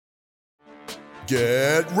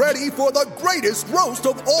Get ready for the greatest roast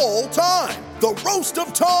of all time, the Roast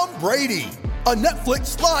of Tom Brady, a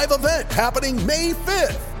Netflix live event happening May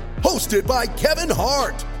 5th. Hosted by Kevin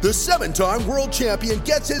Hart, the 7-time world champion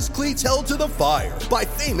gets his cleats held to the fire by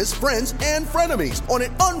famous friends and frenemies on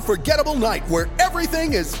an unforgettable night where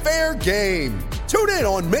everything is fair game. Tune in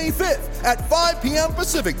on May 5th at 5 p.m.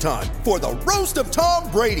 Pacific time for the Roast of Tom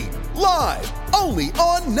Brady, live only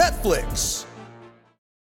on Netflix.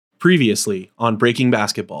 Previously on Breaking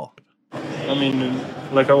Basketball. I mean,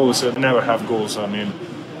 like I always said, never have goals. I mean,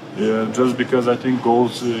 just because I think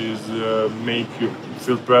goals is make you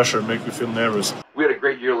feel pressure, make you feel nervous. We had a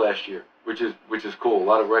great year last year, which is cool. A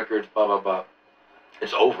lot of records, blah blah blah.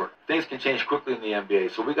 It's over. Things can change quickly in the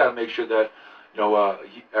NBA, so we got to make sure that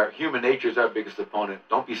our human nature is our biggest opponent.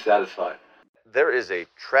 Don't be satisfied. There is a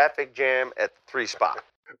traffic jam at the 3 spot.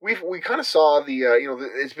 We kind of saw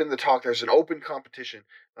it's been the talk. There's an open competition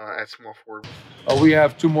at small forward. We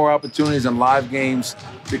have 2 more opportunities in live games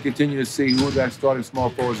to continue to see who that starting small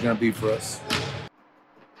forward is going to be for us.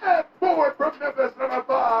 And forward from Memphis, number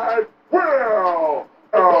 5, Will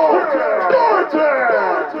Thornton.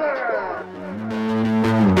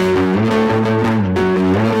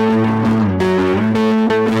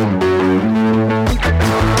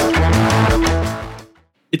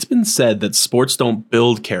 It's been said that sports don't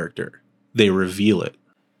build character, they reveal it.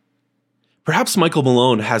 Perhaps Michael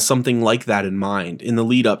Malone has something like that in mind in the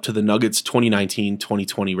lead up to the Nuggets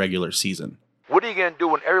 2019-2020 regular season. What are you going to do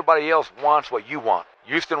when everybody else wants what you want?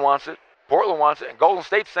 Houston wants it, Portland wants it, and Golden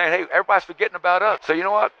State's saying, hey, everybody's forgetting about us. So you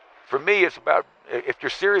know what? For me, it's about, if you're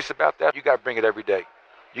serious about that, you got to bring it every day.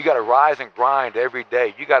 You got to rise and grind every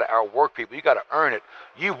day. You got to outwork people. You got to earn it.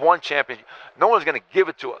 You've won champions. No one's going to give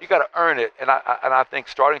it to us. You got to earn it. And I think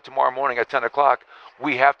starting tomorrow morning at 10 o'clock,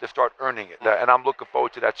 we have to start earning it. And I'm looking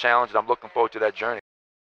forward to that challenge, and I'm looking forward to that journey.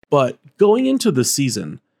 But going into the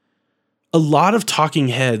season, a lot of talking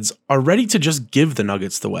heads are ready to just give the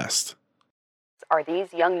Nuggets the West. Are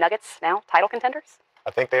these young Nuggets now title contenders?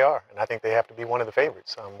 I think they are, and I think they have to be one of the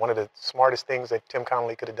favorites. One of the smartest things that Tim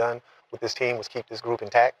Connelly could have done with this team was keep this group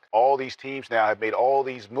intact. All these teams now have made all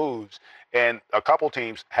these moves, and a couple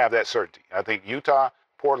teams have that certainty. I think Utah,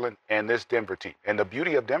 Portland, and this Denver team. And the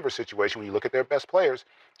beauty of Denver's situation, when you look at their best players,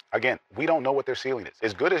 again, we don't know what their ceiling is.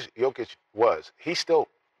 As good as Jokic was, he still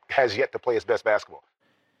has yet to play his best basketball.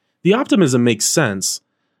 The optimism makes sense.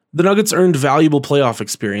 The Nuggets earned valuable playoff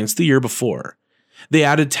experience the year before. They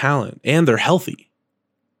added talent, and they're healthy.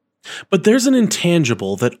 But there's an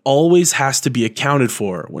intangible that always has to be accounted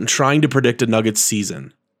for when trying to predict a Nuggets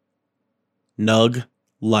season. Nug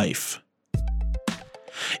life.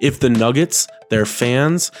 If the Nuggets, their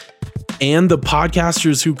fans, and the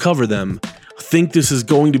podcasters who cover them think this is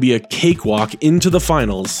going to be a cakewalk into the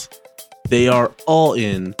finals, they are all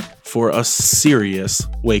in for a serious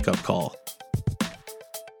wake-up call.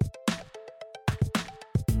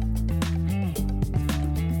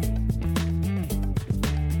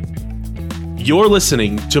 You're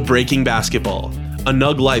listening to Breaking Basketball, a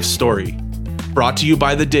Nug Life story, brought to you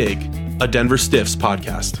by The Dig, a Denver Stiffs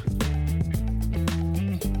podcast.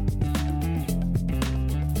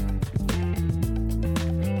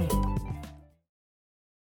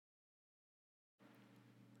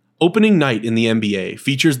 Opening night in the NBA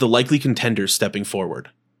features the likely contenders stepping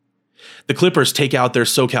forward. The Clippers take out their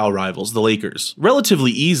SoCal rivals, the Lakers,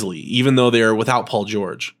 relatively easily, even though they are without Paul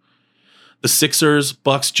George. The Sixers,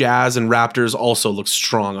 Bucks, Jazz, and Raptors also look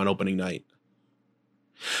strong on opening night.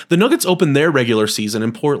 The Nuggets open their regular season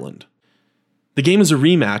in Portland. The game is a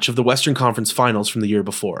rematch of the Western Conference Finals from the year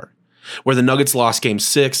before, where the Nuggets lost Game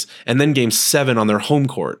 6 and then Game 7 on their home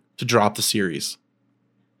court to drop the series.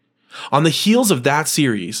 On the heels of that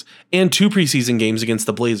series, and 2 preseason games against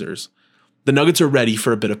the Blazers, the Nuggets are ready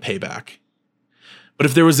for a bit of payback. But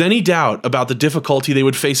if there was any doubt about the difficulty they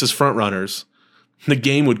would face as frontrunners, the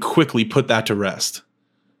game would quickly put that to rest.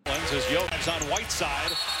 As Jokic's on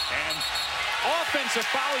Whiteside, and offensive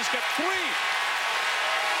foul, he's got 3.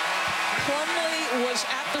 Plumlee was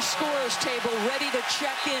at the scorer's table ready to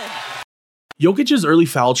check in. Jokic's early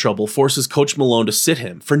foul trouble forces Coach Malone to sit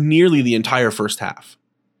him for nearly the entire first half.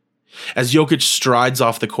 As Jokic strides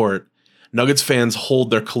off the court, Nuggets fans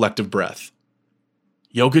hold their collective breath.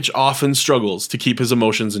 Jokic often struggles to keep his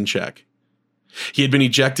emotions in check. He had been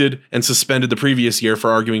ejected and suspended the previous year for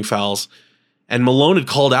arguing fouls, and Malone had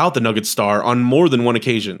called out the Nuggets star on more than one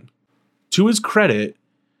occasion. To his credit,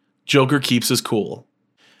 Joker keeps his cool.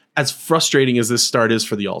 As frustrating as this start is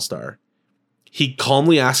for the All-Star, he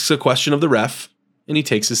calmly asks a question of the ref, and he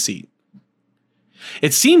takes his seat.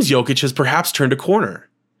 It seems Jokic has perhaps turned a corner,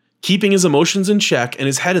 keeping his emotions in check and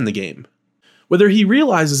his head in the game. Whether he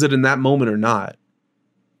realizes it in that moment or not,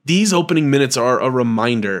 these opening minutes are a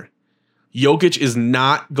reminder. Jokic is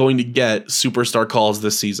not going to get superstar calls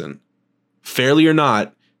this season. Fairly or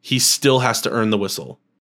not, he still has to earn the whistle.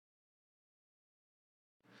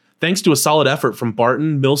 Thanks to a solid effort from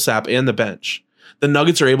Barton, Millsap, and the bench, the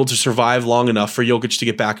Nuggets are able to survive long enough for Jokic to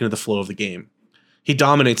get back into the flow of the game. He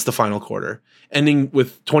dominates the final quarter, ending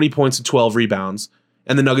with 20 points and 12 rebounds,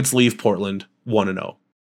 and the Nuggets leave Portland 1-0.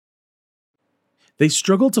 They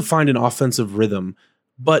struggled to find an offensive rhythm,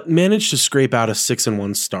 but managed to scrape out a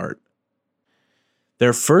 6-1 start.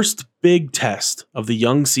 Their first big test of the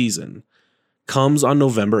young season comes on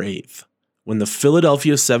November 8th, when the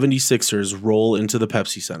Philadelphia 76ers roll into the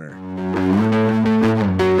Pepsi Center.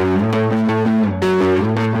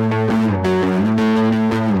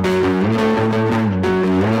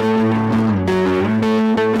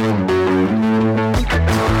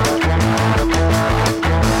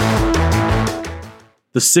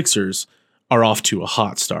 The Sixers are off to a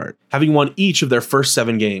hot start, having won each of their first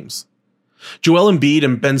 7 games. Joel Embiid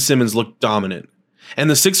and Ben Simmons look dominant, and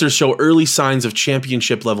the Sixers show early signs of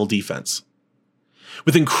championship-level defense.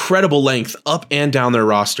 With incredible length up and down their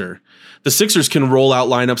roster, the Sixers can roll out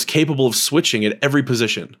lineups capable of switching at every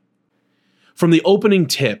position. From the opening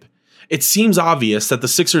tip, it seems obvious that the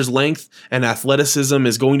Sixers' length and athleticism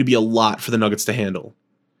is going to be a lot for the Nuggets to handle.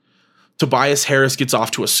 Tobias Harris gets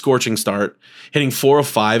off to a scorching start, hitting 4 of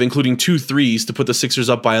 5, including 2 threes to put the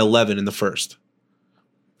Sixers up by 11 in the first.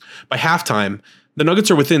 By halftime, the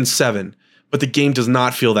Nuggets are within 7, but the game does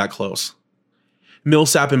not feel that close.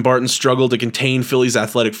 Millsap and Barton struggle to contain Philly's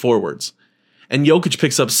athletic forwards, and Jokic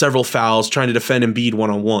picks up several fouls trying to defend Embiid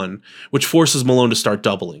one-on-one, which forces Malone to start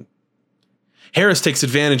doubling. Harris takes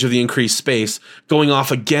advantage of the increased space, going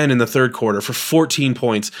off again in the third quarter for 14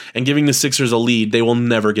 points and giving the Sixers a lead they will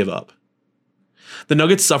never give up. The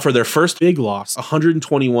Nuggets suffer their first big loss,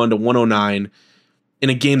 121-109, in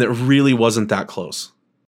a game that really wasn't that close.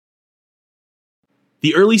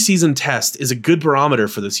 The early season test is a good barometer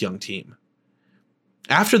for this young team.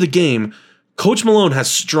 After the game, Coach Malone has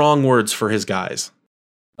strong words for his guys.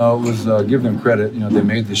 It was give them credit. They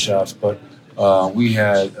made the shots, but we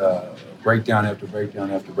had breakdown after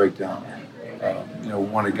breakdown after breakdown.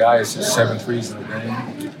 One of the guys hit 7 threes in the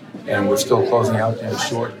game, and we're still closing out there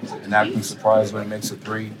short and acting surprised when he makes a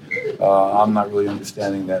 3. I'm not really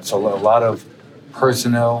understanding that. So a lot of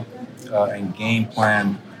personnel and game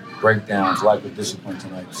plan breakdowns, lack of discipline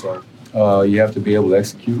tonight. So you have to be able to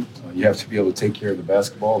execute. You have to be able to take care of the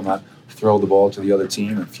basketball, not throw the ball to the other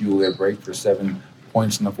team and fuel their break for 7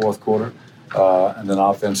 points in the fourth quarter. And then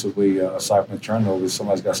offensively, aside from the turnovers,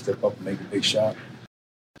 somebody's got to step up and make a big shot.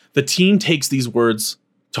 The team takes these words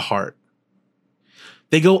to heart.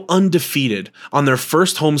 They go undefeated on their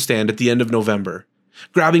first homestand at the end of November,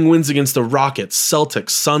 grabbing wins against the Rockets, Celtics,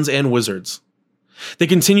 Suns, and Wizards. They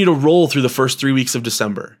continue to roll through the first 3 weeks of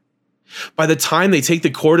December. By the time they take the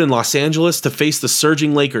court in Los Angeles to face the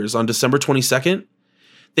surging Lakers on December 22nd,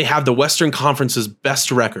 they have the Western Conference's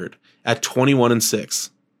best record at 21-6.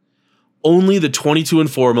 Only the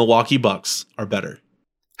 22-4 Milwaukee Bucks are better.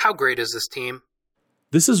 How great is this team?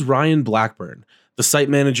 This is Ryan Blackburn, the site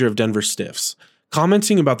manager of Denver Stiffs,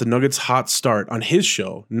 commenting about the Nuggets' hot start on his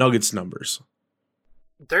show, Nuggets Numbers.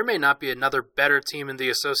 There may not be another better team in the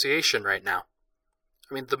association right now.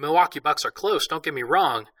 I mean, the Milwaukee Bucks are close, don't get me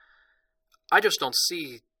wrong. I just don't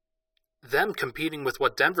see them competing with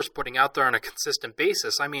what Denver's putting out there on a consistent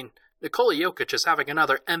basis. I mean, Nikola Jokic is having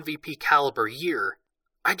another MVP caliber year.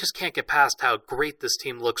 I just can't get past how great this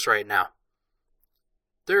team looks right now.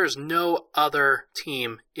 There is no other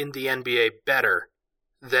team in the NBA better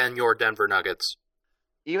than your Denver Nuggets.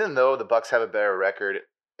 Even though the Bucks have a better record,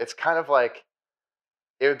 it's kind of like,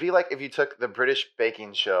 it would be like if you took the British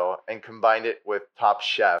baking show and combined it with Top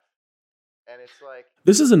Chef. And it's like,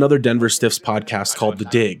 this is another Denver Stiffs podcast called The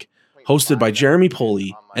Dig, hosted by Jeremy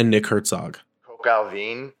Poley and Nick Herzog. Coke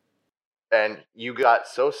Alvin, and you got,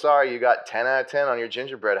 so sorry, you got 10 out of 10 on your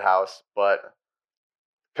gingerbread house, but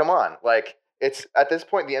come on, like, it's at this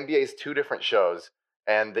point the NBA is 2 different shows,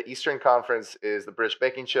 and the Eastern Conference is the British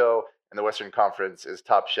Baking Show, and the Western Conference is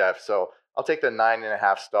Top Chef. So I'll take the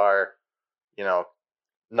 9.5 star,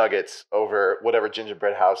 Nuggets over whatever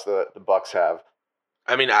gingerbread house the Bucks have.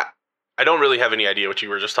 I mean, I don't really have any idea what you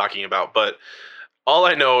were just talking about, but all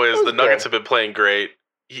I know is the Nuggets have been playing great.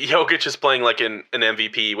 Jokic is playing like an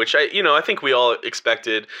MVP, which I think we all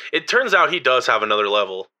expected. It turns out he does have another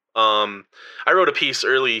level. I wrote a piece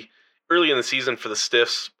early in the season for the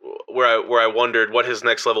Stiffs where I wondered what his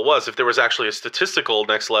next level was, if there was actually a statistical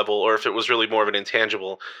next level or if it was really more of an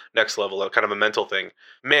intangible next level, kind of a mental thing.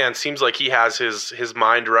 Man, seems like he has his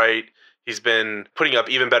mind right. He's been putting up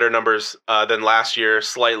even better numbers than last year,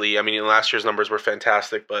 slightly. I mean, last year's numbers were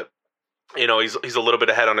fantastic, but he's a little bit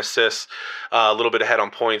ahead on assists, a little bit ahead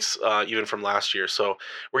on points, even from last year. So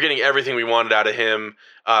we're getting everything we wanted out of him.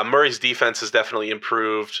 Murray's defense has definitely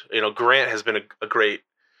improved. Grant has been a great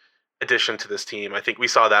addition to this team. I think we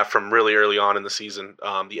saw that from really early on in the season,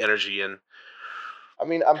 the energy and. I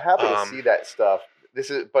mean, I'm happy to see that stuff.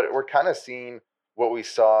 But we're kind of seeing what we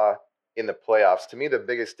saw in the playoffs. To me, the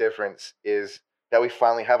biggest difference is that we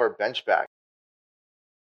finally have our bench back.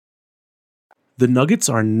 The Nuggets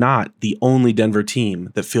are not the only Denver team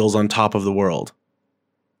that feels on top of the world.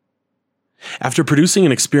 After producing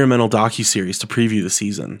an experimental docuseries to preview the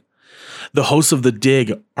season, the hosts of The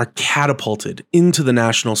Dig are catapulted into the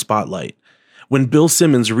national spotlight when Bill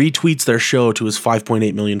Simmons retweets their show to his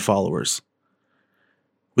 5.8 million followers.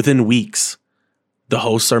 Within weeks, the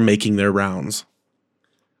hosts are making their rounds.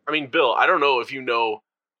 I mean, Bill, I don't know if you know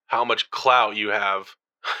how much clout you have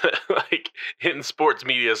like in sports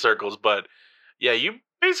media circles, but yeah, you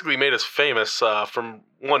basically made us famous from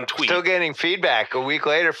one tweet. Still getting feedback a week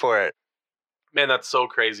later for it. Man, that's so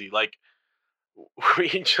crazy. Like, we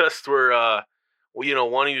just were,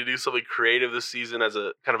 wanting to do something creative this season as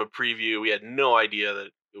a kind of a preview. We had no idea that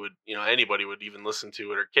it would, anybody would even listen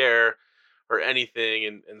to it or care or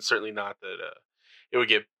anything, and certainly not that it would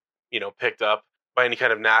get, picked up by any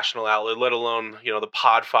kind of national outlet, let alone, the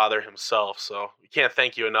Podfather himself. So we can't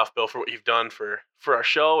thank you enough, Bill, for what you've done for our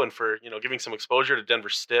show and for, giving some exposure to Denver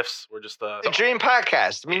Stiffs. We're just the dream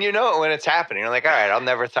podcast. I mean, you know it when it's happening. You're like, all right, I'll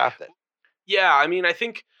never top that. Yeah, I mean, I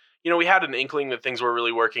think, we had an inkling that things were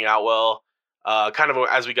really working out well. Kind of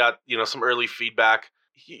as we got, some early feedback.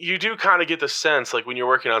 You do kind of get the sense, like when you're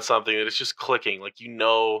working on something, that it's just clicking. Like,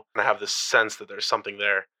 I have this sense that there's something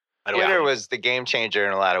there. Twitter was the game changer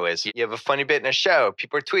in a lot of ways. You have a funny bit in a show.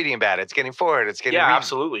 People are tweeting about it. It's getting forward. It's getting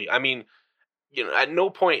absolutely. I mean, at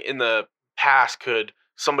no point in the past could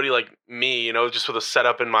somebody like me, just with a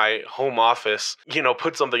setup in my home office,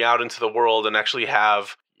 put something out into the world and actually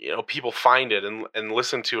have, people find it and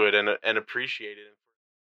listen to it and appreciate it.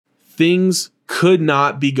 Things could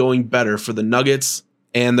not be going better for the Nuggets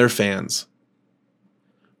and their fans.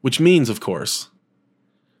 Which means, of course,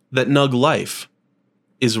 that Nug Life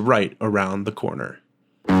is right around the corner.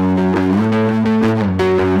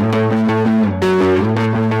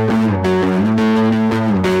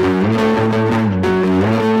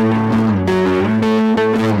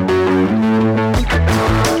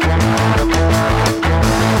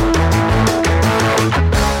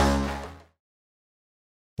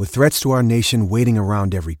 With threats to our nation waiting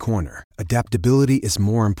around every corner, adaptability is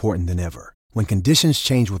more important than ever. When conditions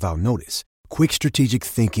change without notice, quick strategic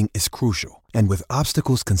thinking is crucial. And with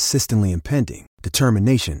obstacles consistently impending,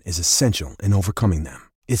 determination is essential in overcoming them.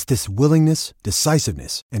 It's this willingness,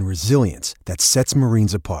 decisiveness, and resilience that sets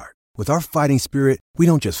Marines apart. With our fighting spirit, we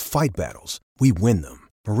don't just fight battles, we win them.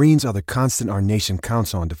 Marines are the constant our nation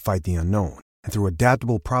counts on to fight the unknown. And through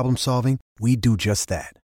adaptable problem solving, we do just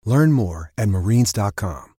that. Learn more at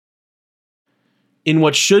marines.com. In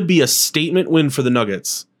what should be a statement win for the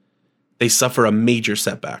Nuggets, they suffer a major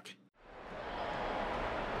setback.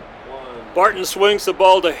 Barton swings the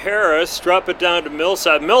ball to Harris, drop it down to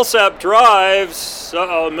Millsap. Millsap drives.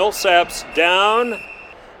 Millsap's down,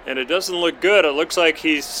 and it doesn't look good. It looks like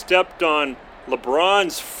he stepped on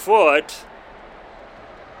LeBron's foot.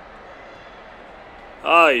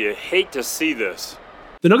 You hate to see this.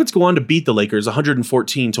 The Nuggets go on to beat the Lakers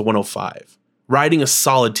 114-105, riding a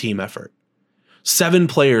solid team effort. 7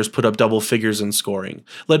 players put up double figures in scoring,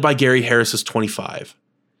 led by Gary Harris's 25.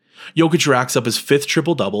 Jokic racks up his 5th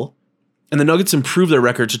triple-double, and the Nuggets improve their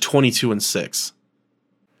record to 22-6.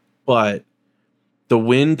 But the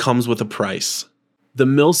win comes with a price. The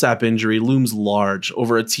Millsap injury looms large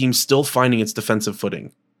over a team still finding its defensive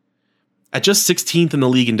footing. At just 16th in the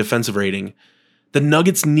league in defensive rating, the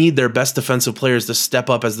Nuggets need their best defensive players to step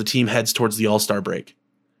up as the team heads towards the All-Star break.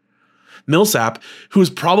 Millsap, who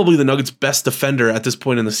is probably the Nuggets' best defender at this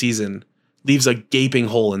point in the season, leaves a gaping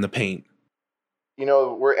hole in the paint.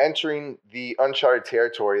 We're entering the uncharted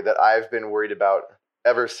territory that I've been worried about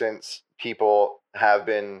ever since people have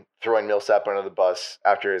been throwing Millsap under the bus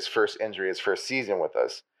after his first injury, his first season with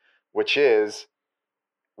us, which is,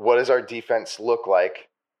 what does our defense look like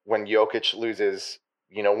when Jokic loses,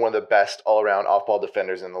 one of the best all-around off-ball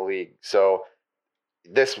defenders in the league? So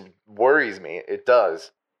this worries me. It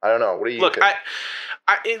does. I don't know. What do you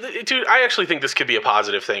think? Dude, I actually think this could be a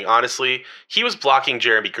positive thing. Honestly, he was blocking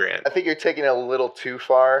Jeremy Grant. I think you're taking it a little too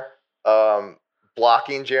far.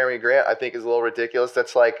 Blocking Jeremy Grant, I think, is a little ridiculous.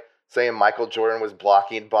 That's like saying Michael Jordan was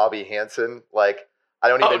blocking Bobby Hansen. Like, I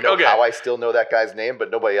don't even know how I still know that guy's name, but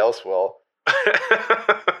nobody else will.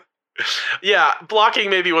 Yeah, blocking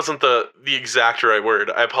maybe wasn't the exact right word.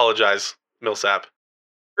 I apologize, Millsap.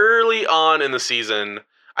 Early on in the season,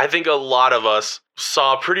 I think a lot of us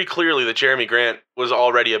saw pretty clearly that Jeremy Grant was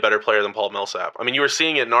already a better player than Paul Millsap. I mean, you were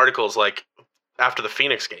seeing it in articles like after the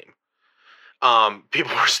Phoenix game.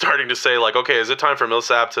 People were starting to say, like, okay, is it time for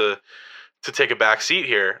Millsap to take a back seat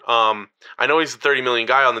here? I know he's a $30 million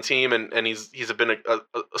guy on the team, and he's been a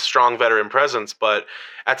strong veteran presence, but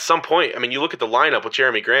at some point, I mean, you look at the lineup with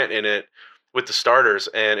Jeremy Grant in it with the starters,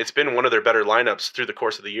 and it's been one of their better lineups through the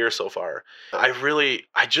course of the year so far.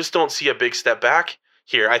 I just don't see a big step back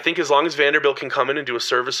here. I think as long as Vanderbilt can come in and do a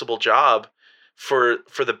serviceable job for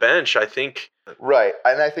the bench, I think... Right,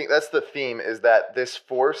 and I think that's the theme, is that this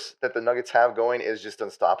force that the Nuggets have going is just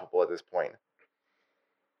unstoppable at this point.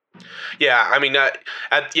 Yeah, I mean,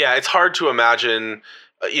 it's hard to imagine,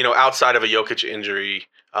 outside of a Jokic injury,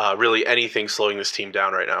 really anything slowing this team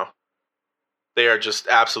down right now. They are just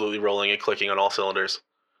absolutely rolling and clicking on all cylinders.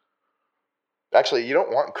 Actually, you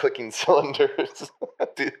don't want clicking cylinders,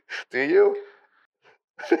 do you?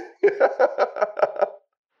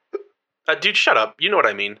 Dude, shut up. You know what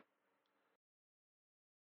I mean.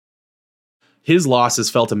 His loss is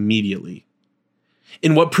felt immediately.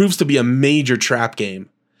 In what proves to be a major trap game,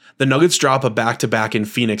 the Nuggets drop a back-to-back in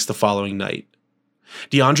Phoenix the following night.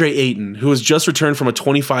 DeAndre Ayton, who has just returned from a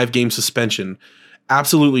 25-game suspension,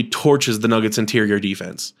 absolutely torches the Nuggets' interior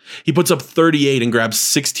defense. He puts up 38 and grabs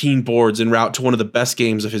 16 boards en route to one of the best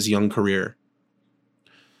games of his young career.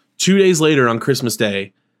 2 days later on Christmas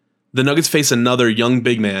Day, the Nuggets face another young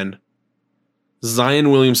big man.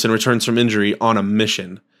 Zion Williamson returns from injury on a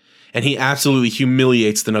mission, and he absolutely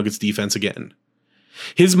humiliates the Nuggets defense again.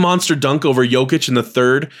 His monster dunk over Jokic in the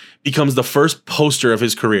third becomes the first poster of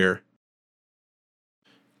his career.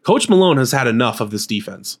 Coach Malone has had enough of this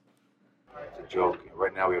defense. It's a joke.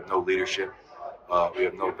 Right now we have no leadership. We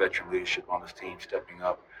have no veteran leadership on this team stepping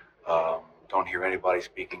up. Don't hear anybody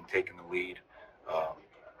speaking, taking the lead.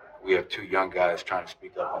 We have two young guys trying to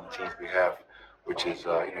speak up on the team's behalf, which is,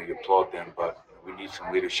 you applaud them, but we need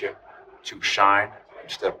some leadership to shine and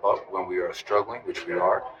step up when we are struggling, which we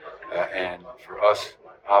are. And for us,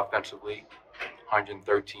 offensively,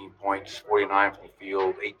 113 points, 49 from the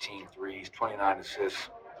field, 18 threes, 29 assists,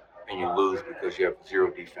 and you lose because you have zero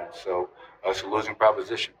defense. So it's a losing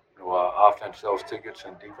proposition. Offense sells tickets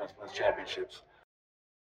and defense wins championships.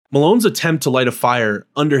 Malone's attempt to light a fire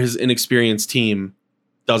under his inexperienced team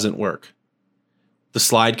doesn't work. The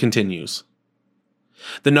slide continues.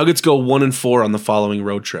 The Nuggets go 1-4 on the following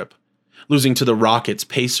road trip, losing to the Rockets,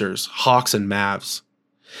 Pacers, Hawks, and Mavs.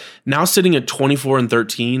 Now sitting at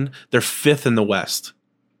 24-13, they're fifth in the West,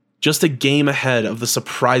 just a game ahead of the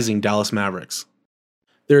surprising Dallas Mavericks.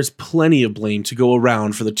 There's plenty of blame to go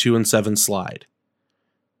around for the 2-7 slide.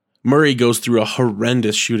 Murray goes through a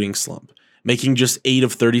horrendous shooting slump, making just 8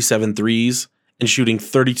 of 37 threes and shooting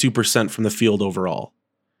 32% from the field overall.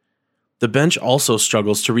 The bench also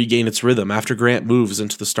struggles to regain its rhythm after Grant moves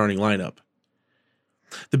into the starting lineup.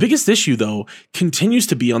 The biggest issue, though, continues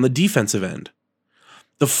to be on the defensive end.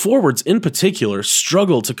 The forwards in particular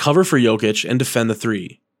struggle to cover for Jokic and defend the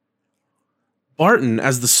three. Barton,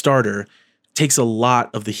 as the starter, takes a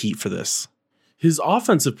lot of the heat for this. His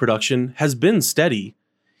offensive production has been steady.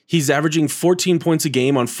 He's averaging 14 points a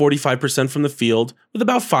game on 45% from the field, with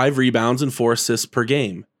about 5 rebounds and 4 assists per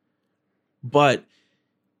game. But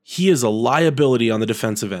he is a liability on the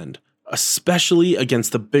defensive end, especially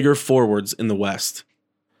against the bigger forwards in the West.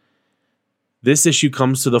 This issue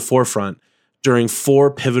comes to the forefront during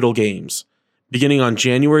 4 pivotal games, beginning on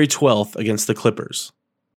January 12th against the Clippers.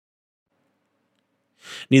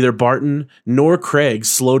 Neither Barton nor Craig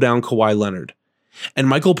slow down Kawhi Leonard, and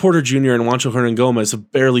Michael Porter Jr. and Juancho Hernangomez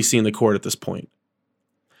have barely seen the court at this point.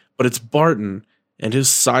 But it's Barton and his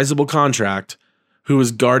sizable contract who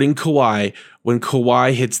is guarding Kawhi when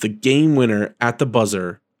Kawhi hits the game winner at the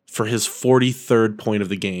buzzer for his 43rd point of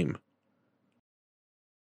the game.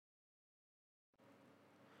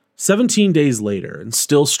 17 days later, and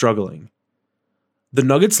still struggling, the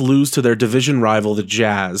Nuggets lose to their division rival, the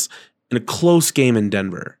Jazz, in a close game in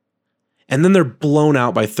Denver. And then they're blown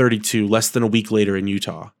out by 32 less than a week later in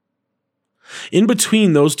Utah. In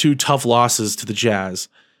between those two tough losses to the Jazz,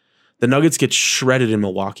 the Nuggets get shredded in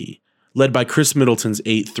Milwaukee, led by Chris Middleton's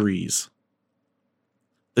 8 threes.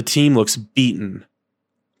 The team looks beaten,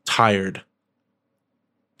 tired,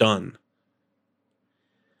 done.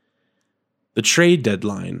 The trade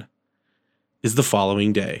deadline is the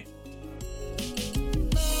following day.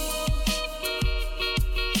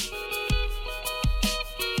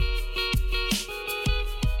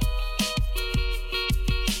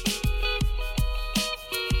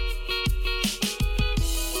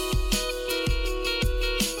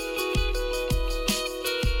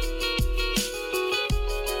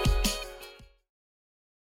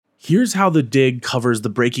 Here's how the Dig covers the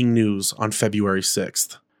breaking news on February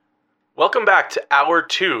 6th. Welcome back to Hour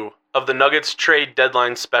 2 of the Nuggets trade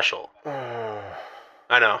deadline special.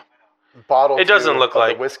 I know. Bottle it doesn't look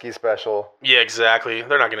like the whiskey special. Yeah, exactly.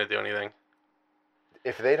 They're not going to do anything.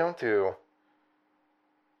 If they don't do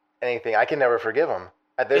anything, I can never forgive them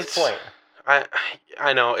at this point.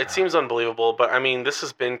 I know. It seems unbelievable, but I mean, this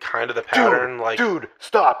has been kind of the pattern. Dude,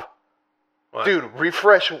 stop. What? Dude,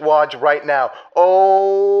 refresh Woj right now.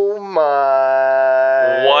 Oh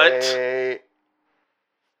my. What?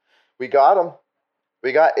 We got him.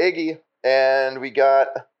 We got Iggy, and we got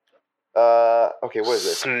okay, what is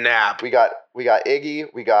this? Snap. We got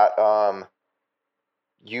Iggy, we got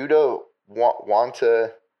Yuta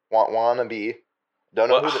wannabe. Don't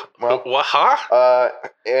know what? Huh?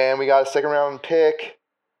 And we got a second round pick.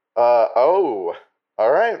 All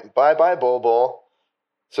right. Bye Bull Bull.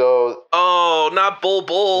 So not Bull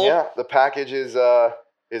Bull. Yeah, the package is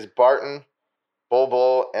Barton, Bull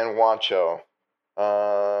Bull, and Wancho.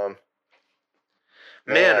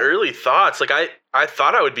 Man, early thoughts. Like I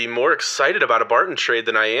thought I would be more excited about a Barton trade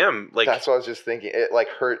than I am. Like that's what I was just thinking. It like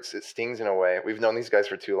hurts. It stings in a way. We've known these guys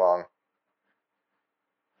for too long.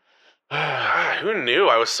 Who knew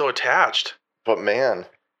I was so attached? But man,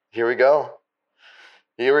 here we go.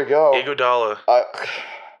 Iguodala.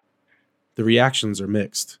 The reactions are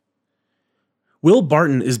mixed. Will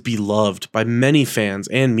Barton is beloved by many fans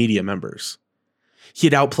and media members. He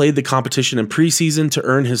had outplayed the competition in preseason to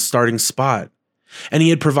earn his starting spot, and he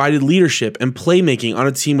had provided leadership and playmaking on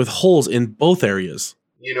a team with holes in both areas.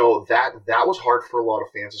 You know, that was hard for a lot of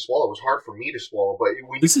fans to swallow. It was hard for me to swallow. But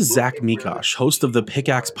this is Zach Mikosh, host of the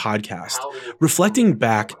Pickaxe podcast, reflecting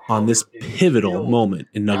back on this pivotal moment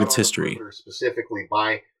in Nuggets history. Specifically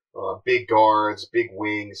by big guards, big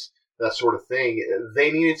wings, that sort of thing.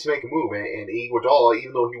 They needed to make a move. And Iguodala,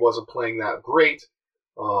 even though he wasn't playing that great,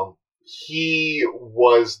 he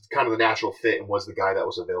was kind of the natural fit and was the guy that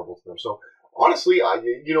was available to them. So honestly, now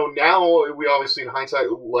we obviously in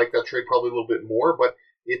hindsight like that trade probably a little bit more, but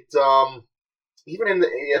it even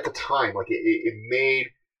at the time, like it made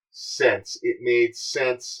sense. It made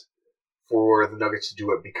sense for the Nuggets to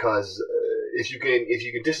do it because if you can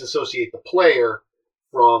disassociate the player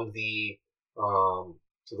from the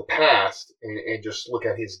past and just look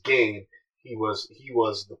at his game, he was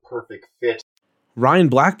the perfect fit. Ryan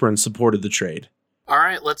Blackburn supported the trade. All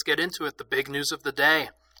right, let's get into it. The big news of the day.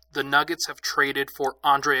 The Nuggets have traded for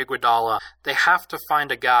Andre Iguodala. They have to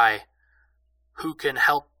find a guy who can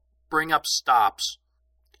help bring up stops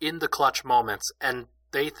in the clutch moments, and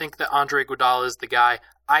they think that Andre Iguodala is the guy.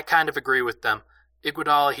 I kind of agree with them.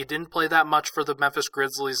 Iguodala, he didn't play that much for the Memphis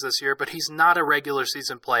Grizzlies this year, but he's not a regular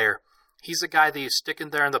season player. He's a guy that you stick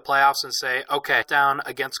in there in the playoffs and say, okay, down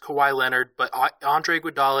against Kawhi Leonard, but Andre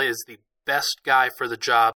Iguodala is the best guy for the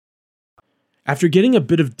job. After getting a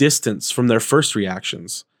bit of distance from their first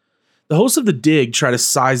reactions, the hosts of The Dig try to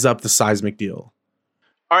size up the seismic deal.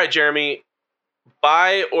 All right, Jeremy,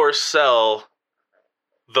 buy or sell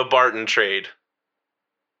the Barton trade?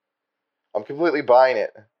 I'm completely buying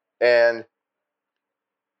it. And,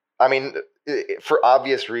 I mean, for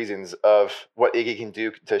obvious reasons of what Iggy can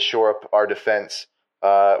do to shore up our defense,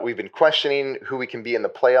 we've been questioning who we can be in the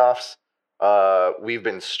playoffs. We've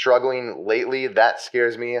been struggling lately. That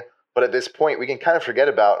scares me. But at this point, we can kind of forget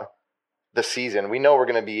about the season. We know we're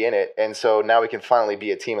going to be in it, and so now we can finally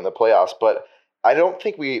be a team in the playoffs. But I don't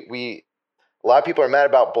think we a lot of people are mad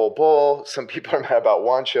about Bull Bull. Some people are mad about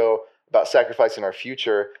Wancho, about sacrificing our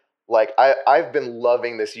future. Like, I've been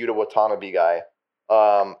loving this Yuta Watanabe guy.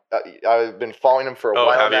 I've been following him for a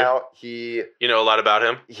while now. You know a lot about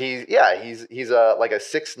him? He's like a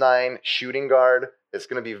 6'9" shooting guard. It's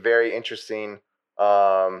going to be very interesting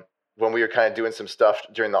when we were kind of doing some stuff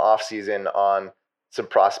during the offseason on some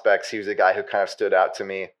prospects. He was a guy who kind of stood out to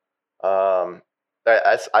me. I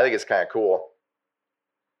think it's kind of cool.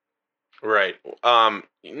 Right.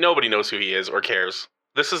 Nobody knows who he is or cares.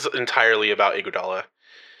 This is entirely about Iguodala.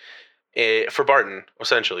 For Barton,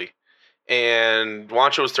 essentially. And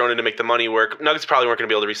Wancho was thrown in to make the money work. Nuggets probably weren't going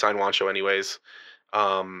to be able to re-sign Wancho anyways.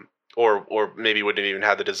 Or maybe wouldn't have even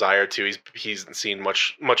had the desire to. He's seen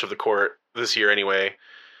much of the court this year anyway.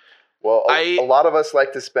 Well, a lot of us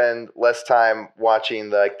like to spend less time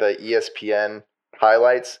watching the ESPN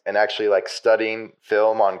highlights and actually like studying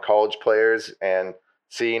film on college players and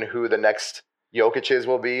seeing who the next Jokic's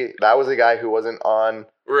will be. That was a guy who wasn't on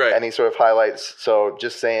any sort of highlights. So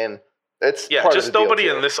just saying, it's part just of the deal nobody too.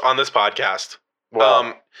 on this podcast.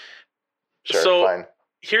 Well, sure, so fine.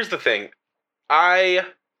 Here's the thing. I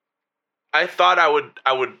thought I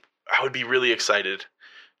would be really excited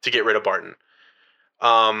to get rid of Barton.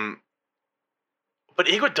 But But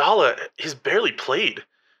Iguodala has barely played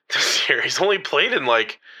this year. He's only played in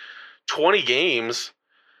like 20 games.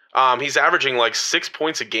 He's averaging like 6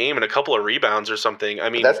 points a game and a couple of rebounds or something. I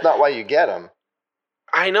mean, that's not why you get him.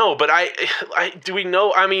 I know, but do we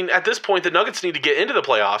know? I mean, at this point, the Nuggets need to get into the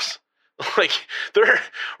playoffs. Like, they're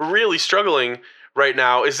really struggling right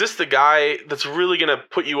now. Is this the guy that's really going to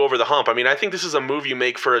put you over the hump? I mean, I think this is a move you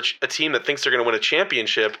make for a team that thinks they're going to win a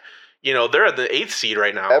championship. You know, they're at the 8th seed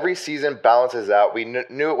right now. Every season balances out. We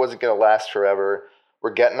knew it wasn't going to last forever. We're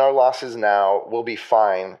getting our losses now. We'll be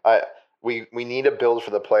fine. We need to build for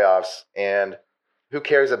the playoffs, and who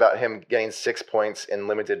cares about him getting 6 points in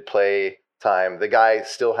limited play time? The guy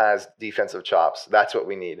still has defensive chops. That's what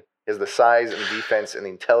we need. Is the size and defense and the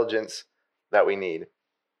intelligence that we need.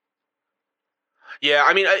 Yeah,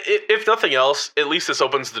 I mean, if nothing else, at least this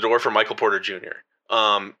opens the door for Michael Porter Jr.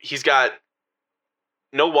 He's got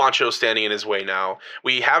no Juancho standing in his way now.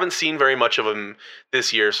 We haven't seen very much of him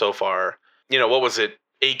this year so far. You know, what was it?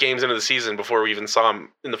 8 games into the season before we even saw him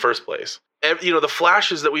in the first place. You know, the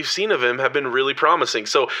flashes that we've seen of him have been really promising.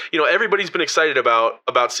 So, you know, everybody's been excited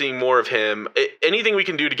about seeing more of him. Anything we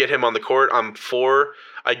can do to get him on the court, I'm for,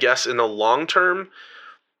 I guess, in the long term.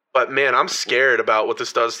 But, man, I'm scared about what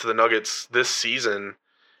this does to the Nuggets this season.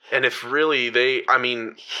 And if really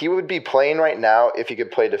he would be playing right now if he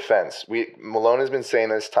could play defense. Malone has been saying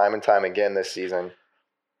this time and time again this season.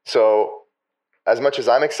 So, as much as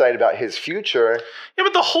I'm excited about his future. Yeah,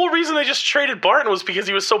 but the whole reason they just traded Barton was because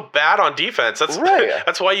he was so bad on defense. That's right.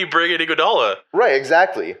 That's why you bring in Iguodala. Right,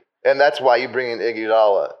 exactly. And that's why you bring in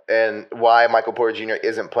Iguodala and why Michael Porter Jr.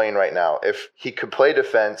 isn't playing right now. If he could play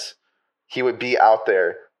defense, he would be out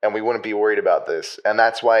there and we wouldn't be worried about this. And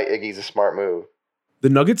that's why Iggy's a smart move. The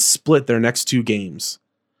Nuggets split their next 2 games.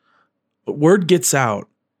 But word gets out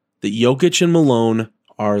that Jokic and Malone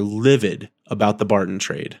are livid about the Barton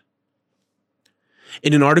trade.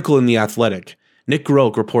 In an article in The Athletic, Nick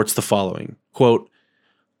Groke reports the following, quote,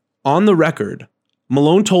 "On the record,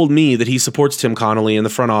 Malone told me that he supports Tim Connelly in the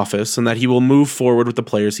front office and that he will move forward with the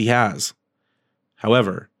players he has.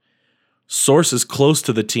 However, sources close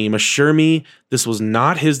to the team assure me this was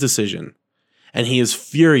not his decision, and he is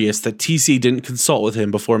furious that TC didn't consult with him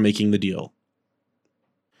before making the deal."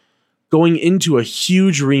 Going into a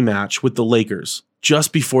huge rematch with the Lakers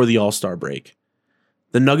just before the All-Star break,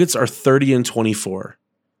 the Nuggets are 30-24,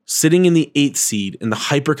 sitting in the 8th seed in the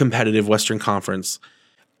hyper-competitive Western Conference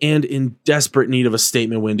and in desperate need of a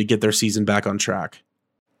statement win to get their season back on track.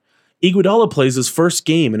 Iguodala plays his first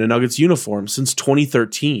game in a Nuggets uniform since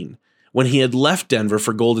 2013, when he had left Denver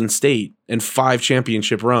for Golden State and 5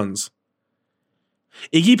 championship runs.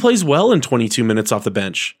 Iggy plays well in 22 minutes off the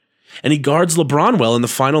bench, and he guards LeBron well in the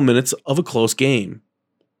final minutes of a close game.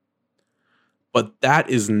 But that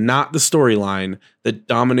is not the storyline that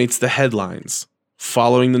dominates the headlines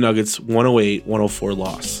following the Nuggets' 108-104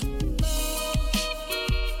 loss.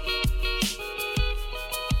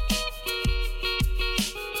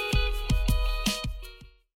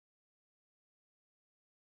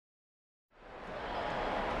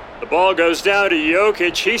 The ball goes down to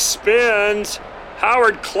Jokic. He spins.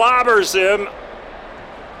 Howard clobbers him.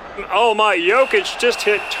 Oh my, Jokic just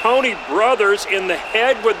hit Tony Brothers in the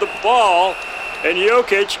head with the ball, and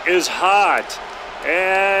Jokic is hot.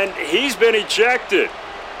 And he's been ejected.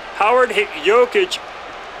 Howard hit Jokic,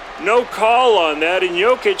 no call on that, and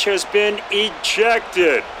Jokic has been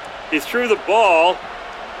ejected. He threw the ball,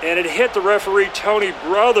 and it hit the referee, Tony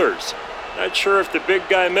Brothers. Not sure if the big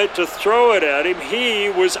guy meant to throw it at him. He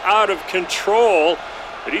was out of control,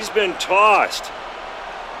 but he's been tossed.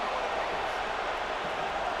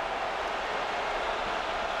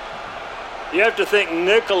 You have to think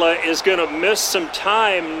Nikola is going to miss some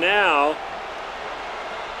time now.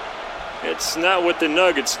 It's not what the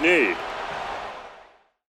Nuggets need.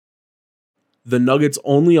 The Nuggets'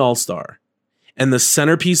 only All-Star and the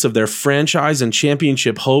centerpiece of their franchise and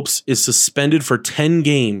championship hopes is suspended for 10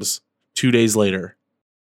 games 2 days later.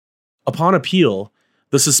 Upon appeal,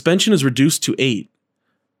 the suspension is reduced to 8,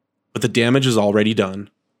 but the damage is already done.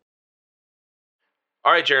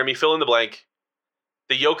 All right, Jeremy, fill in the blank.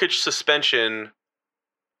 The Jokic suspension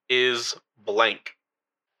is blank.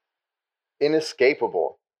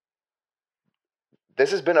 Inescapable.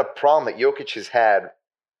 This has been a problem that Jokic has had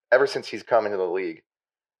ever since he's come into the league.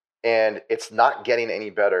 And it's not getting any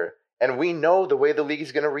better. And we know the way the league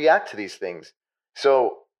is going to react to these things.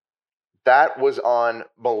 So that was on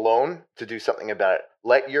Malone to do something about it.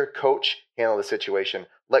 Let your coach handle the situation.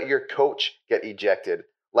 Let your coach get ejected.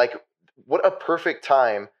 Like, what a perfect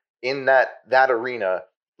time in that arena.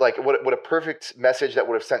 Like, what a perfect message that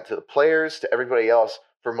would have sent to the players, to everybody else,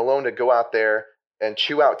 for Malone to go out there and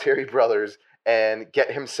chew out Terry Brothers and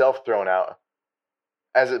get himself thrown out,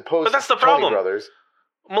 as opposed But that's to the Tony problem. Brothers.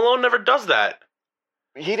 Malone never does that.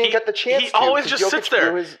 He didn't get the chance. He always 'cause just Jokic sits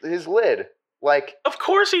there. blew his lid. Like, of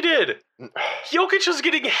course he did. Jokic was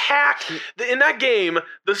getting hacked in that game.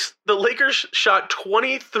 The Lakers shot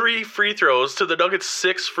 23 free throws to the Nuggets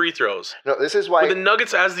 6 free throws. No, this is why with the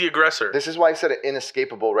Nuggets as the aggressor. This is why I said it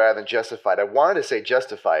inescapable rather than justified. I wanted to say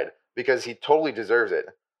justified because he totally deserves it,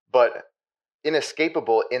 but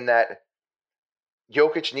inescapable in that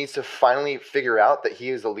Jokic needs to finally figure out that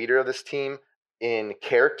he is the leader of this team in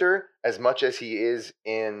character as much as he is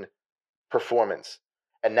in performance.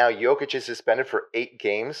 And now Jokic is suspended for 8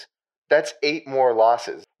 games. That's 8 more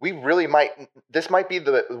losses. This might be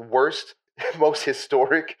the worst, most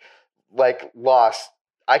historic, loss.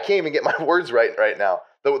 I can't even get my words right now.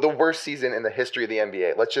 The worst season in the history of the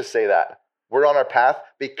NBA. Let's just say that. We're on our path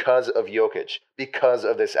because of Jokic, because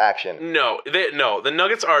of this action. No, the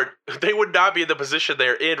Nuggets they would not be in the position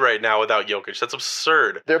they're in right now without Jokic. That's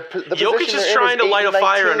absurd. Jokic is trying to light a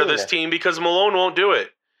fire under this team because Malone won't do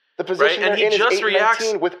it. The position they're in is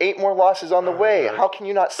 8-19 with 8 more losses on the way. How can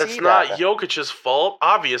you not see that? That's not Jokic's fault,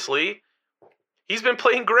 obviously. He's been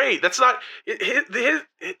playing great. That's not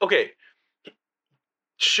okay.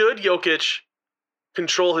 Should Jokic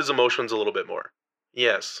control his emotions a little bit more?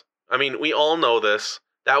 Yes. I mean, we all know this.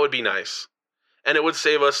 That would be nice. And it would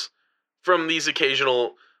save us from these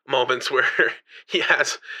occasional moments where he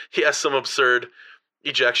has some absurd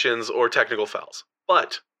ejections or technical fouls.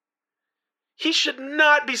 But he should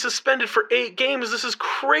not be suspended for 8 games. This is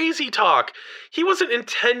crazy talk. He wasn't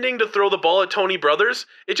intending to throw the ball at Tony Brothers.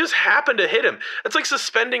 It just happened to hit him. It's like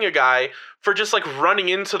suspending a guy for just running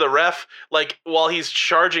into the ref while he's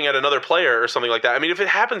charging at another player or something like that. I mean, if it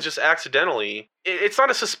happens just accidentally, it's not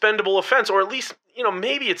a suspendable offense, or at least,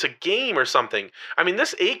 maybe it's a game or something. I mean,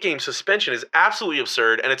 this 8-game suspension is absolutely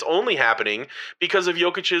absurd, and it's only happening because of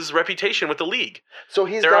Jokic's reputation with the league. So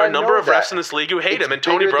there are a number of refs in this league who hate him, and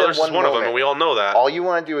Tony Brothers is one of them, and we all know that. All you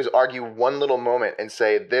want to do is argue one little moment and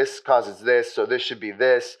say, this causes this, so this should be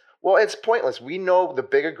this. Well, it's pointless. We know the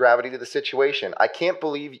bigger gravity to the situation. I can't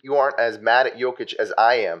believe you aren't as mad at Jokic as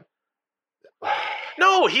I am.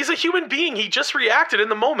 No, he's a human being. He just reacted in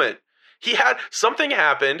the moment. Something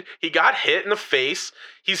happened. He got hit in the face.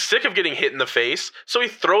 He's sick of getting hit in the face, so he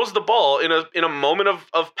throws the ball in a moment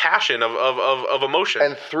of passion, of emotion.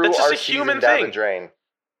 And threw That's just our a human season down thing. the drain.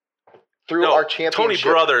 Threw our championship Tony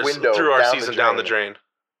Brothers window threw our down season the down the drain.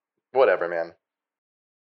 Whatever, man.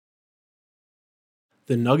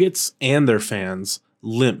 The Nuggets and their fans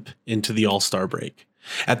limp into the All-Star break.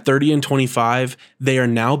 At 30-25, they are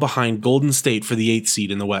now behind Golden State for the 8th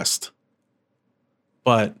seed in the West.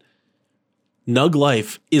 But Nug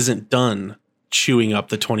Life isn't done chewing up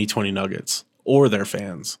the 2020 Nuggets or their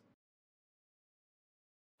fans.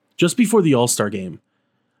 Just before the All-Star game,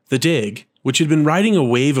 The Dig, which had been riding a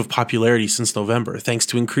wave of popularity since November thanks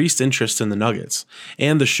to increased interest in the Nuggets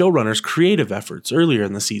and the showrunner's creative efforts earlier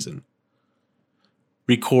in the season,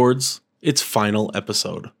 records its final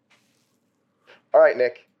episode. All right,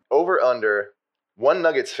 Nick. Over under, one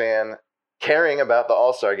Nuggets fan caring about the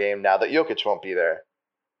All-Star game now that Jokic won't be there.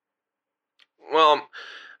 Well,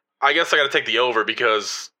 I guess I got to take the over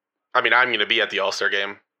because, I'm going to be at the All-Star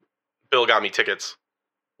game. Bill got me tickets.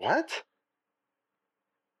 What?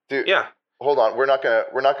 Dude, yeah. Hold on. We're not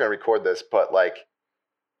gonna record this, but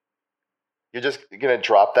you're just gonna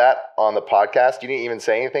drop that on the podcast. You didn't even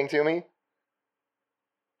say anything to me.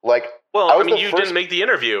 Well, you didn't make the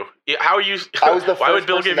interview. How are you? I was the why first would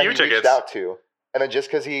Bill person give that you he tickets? reached out to, and then just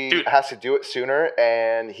because he has to do it sooner,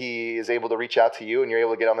 and he is able to reach out to you, and you're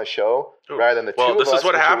able to get on the show rather than the two of us. Well, this is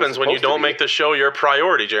what which it was happens when you supposed to don't be. make the show your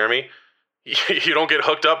priority, Jeremy. You don't get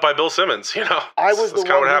hooked up by Bill Simmons. I was the That's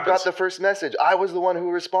one who happens. got the first message. I was the one who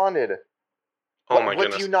responded. Oh my What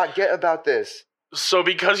goodness. do you not get about this? So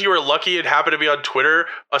because you were lucky it happened to be on Twitter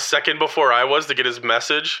a second before I was to get his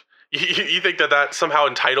message, you think that somehow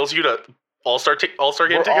entitles you to All-Star game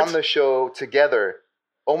We're tickets? on the show together.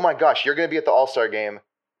 Oh my gosh, you're going to be at the All-Star game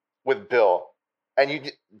with Bill. And you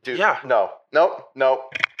dude, Yeah. No.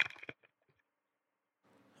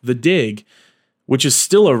 The Dig, which is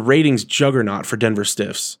still a ratings juggernaut for Denver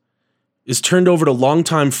Stiffs, is turned over to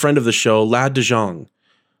longtime friend of the show, Lad DeJong,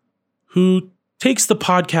 who takes the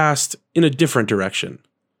podcast in a different direction.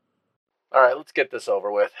 All right, let's get this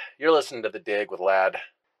over with. You're listening to The Dig with Lad.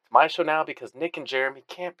 It's my show now because Nick and Jeremy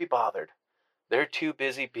can't be bothered. They're too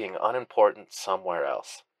busy being unimportant somewhere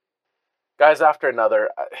else. Guys, after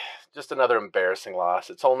just another embarrassing loss,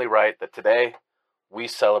 it's only right that today we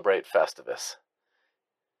celebrate Festivus.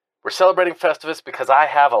 We're celebrating Festivus because I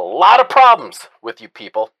have a lot of problems with you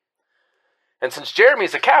people. And since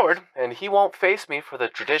Jeremy's a coward, and he won't face me for the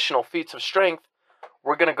traditional feats of strength,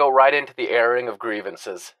 we're going to go right into the airing of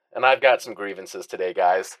grievances. And I've got some grievances today,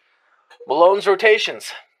 guys. Malone's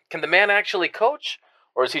rotations. Can the man actually coach,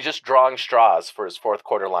 or is he just drawing straws for his fourth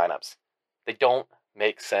quarter lineups? They don't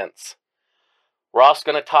make sense. We're also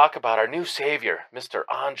going to talk about our new savior, Mr.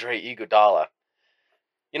 Andre Iguodala.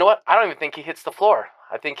 You know what? I don't even think he hits the floor.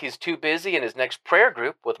 I think he's too busy in his next prayer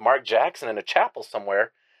group with Mark Jackson in a chapel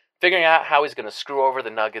somewhere, figuring out how he's going to screw over the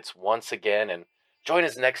Nuggets once again and join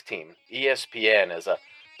his next team, ESPN, as a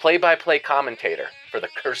play-by-play commentator for the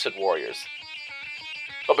Cursed Warriors.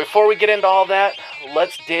 But before we get into all that,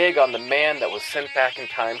 let's dig on the man that was sent back in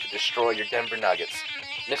time to destroy your Denver Nuggets,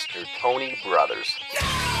 Mr. Tony Brothers.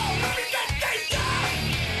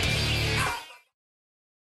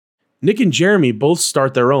 Nick and Jeremy both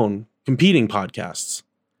start their own competing podcasts.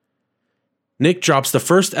 Nick drops the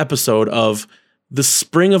first episode of The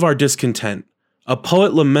Spring of Our Discontent, A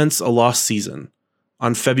Poet Laments a Lost Season,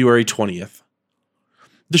 on February 20th.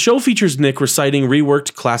 The show features Nick reciting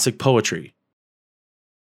reworked classic poetry.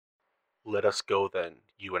 Let us go then,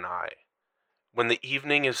 you and I, when the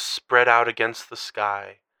evening is spread out against the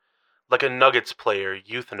sky, like a Nuggets player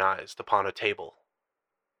euthanized upon a table.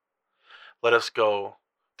 Let us go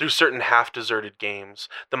through certain half-deserted games,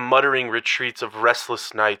 the muttering retreats of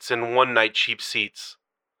restless nights and one-night cheap seats,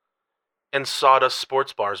 and sawdust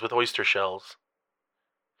sports bars with oyster shells.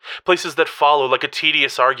 Places that follow like a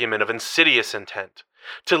tedious argument of insidious intent,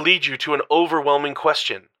 to lead you to an overwhelming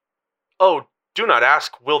question. Oh, do not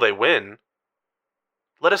ask, will they win?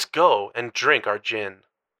 Let us go and drink our gin.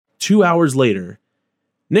 2 hours later,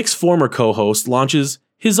 Nick's former co-host launches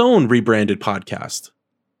his own rebranded podcast.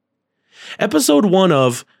 Episode 1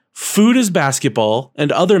 of Food is Basketball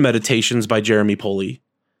and Other Meditations by Jeremy Poley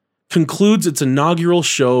concludes its inaugural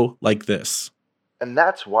show like this. And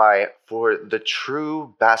that's why, for the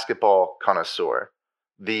true basketball connoisseur,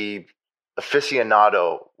 the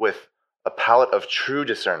aficionado with a palate of true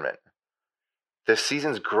discernment, this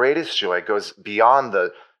season's greatest joy goes beyond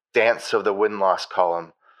the dance of the win-loss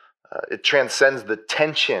column. It transcends the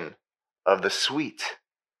tension of the sweet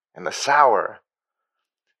and the sour.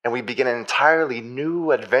 And we begin an entirely new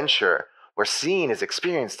adventure where seeing is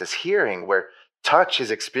experienced as hearing, where touch is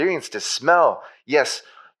experienced as smell. Yes,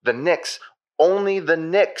 the Knicks, only the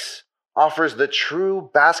Knicks, offers the true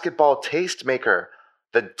basketball tastemaker,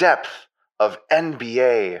 the depth of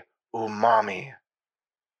NBA umami.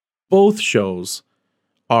 Both shows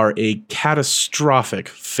are a catastrophic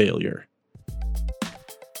failure.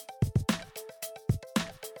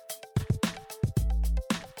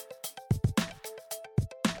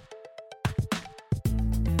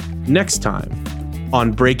 Next time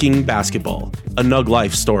on Breaking Basketball, a Nug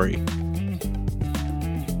Life story.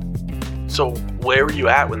 So, where were you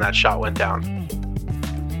at when that shot went down?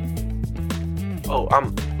 Oh,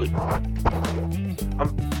 I'm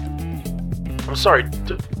sorry.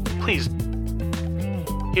 Please.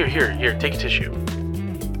 Here, take a tissue.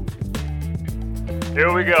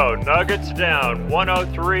 Here we go. Nuggets down.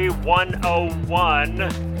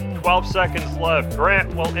 103-101. 12 seconds left.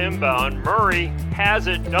 Grant will inbound. Murray has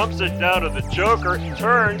it, dumps it down to the Joker,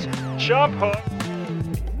 turns, jump hook.